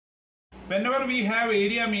whenever we have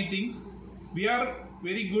area meetings, we are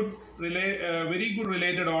very good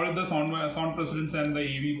related all the sound presidents and the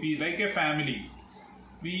EVP like a family.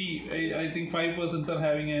 I think 5 persons are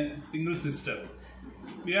having a single sister.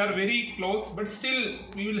 We are very close, but still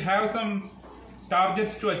we will have some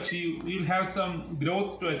targets to achieve. We will have some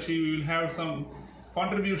growth to achieve. We will have some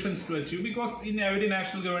contributions to achieve, because in every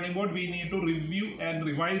national governing board we need to review and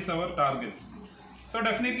revise our targets. So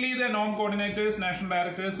definitely the norm coordinators, national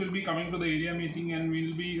directors will be coming to the area meeting and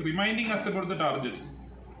will be reminding us about the targets.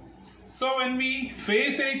 So when we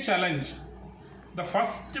face a challenge, the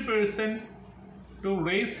first person to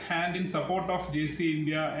raise hand in support of JCI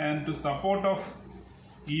India and to support of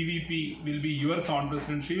EVP will be your zone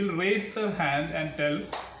president. She will raise her hand and tell,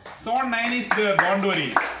 Zone 9 is there, don't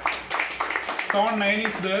worry. Zone 9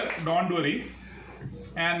 is there, don't worry.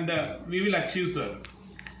 And we will achieve, sir.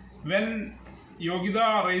 When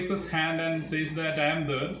Yogita raises hand and says that I am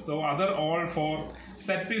there, so other all 4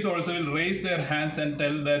 set piece also will raise their hands and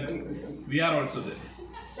tell that we are also there.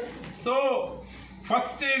 So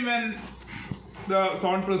first time when the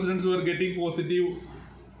zone presidents were getting positive,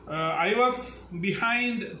 I was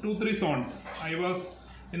behind 2-3 zones. I was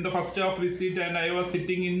in the first half visit and I was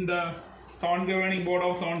sitting in the zone governing board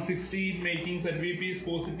of zone 16 making ZVPs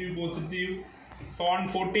positive. Zone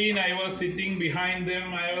 14 I was sitting behind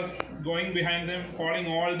them, I was going behind them, calling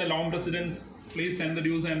all the long presidents, please send the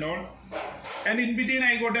dues and all. And in between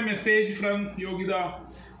I got a message from Yogita,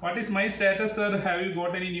 what is my status, sir, have you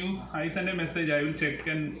got any news? I sent a message, I will check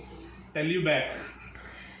and tell you back.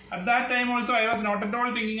 At that time also I was not at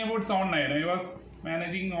all thinking about zone 9, I was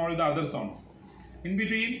managing all the other zones. In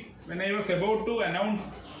between, when I was about to announce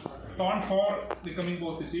zone 4 becoming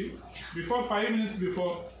positive, before 5 minutes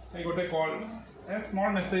before, I got a call, a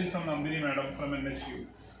small message from Nambini madam from NHU.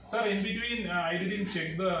 Sir, in between I didn't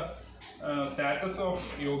check the status of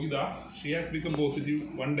Yogita, she has become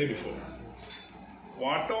positive 1 day before.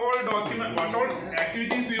 What all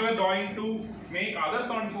activities we were going to make other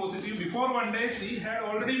zones positive, before 1 day she had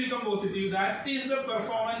already become positive. That is the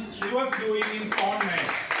performance she was doing in zone 9.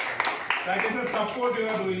 That is the support you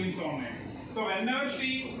are doing in zone 9. So whenever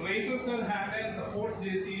she raises her hand and supports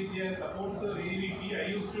JCI and supports the EVP, I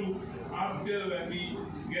used to ask her when we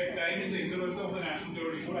get time in the intervals of the national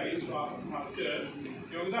governing board, I used to ask her,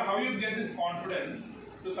 Yogita, how you get this confidence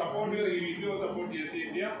to support your EVP or support JCI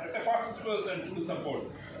India as a first person to support?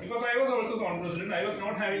 Because I was also zone president, I was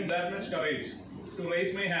not having that much courage to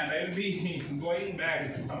raise my hand. I will be going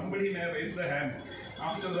back. Somebody may raise the hand.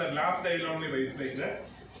 After that, last I will only raise like that.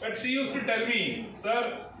 But she used to tell me,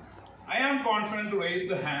 sir, I am confident to raise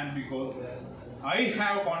the hand because I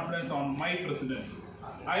have confidence on my president.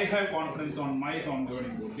 I have confidence on my zone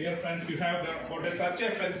governing board. Dear friends, you have got such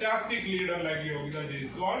a fantastic leader like Yogita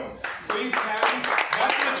Jaiswal, who is having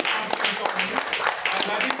that much confidence on you, and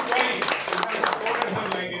that is why you have supported her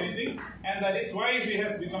like anything, and that is why she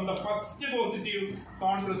has become the first positive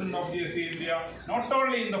zone president of JCI India, not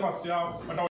only in the first half, but also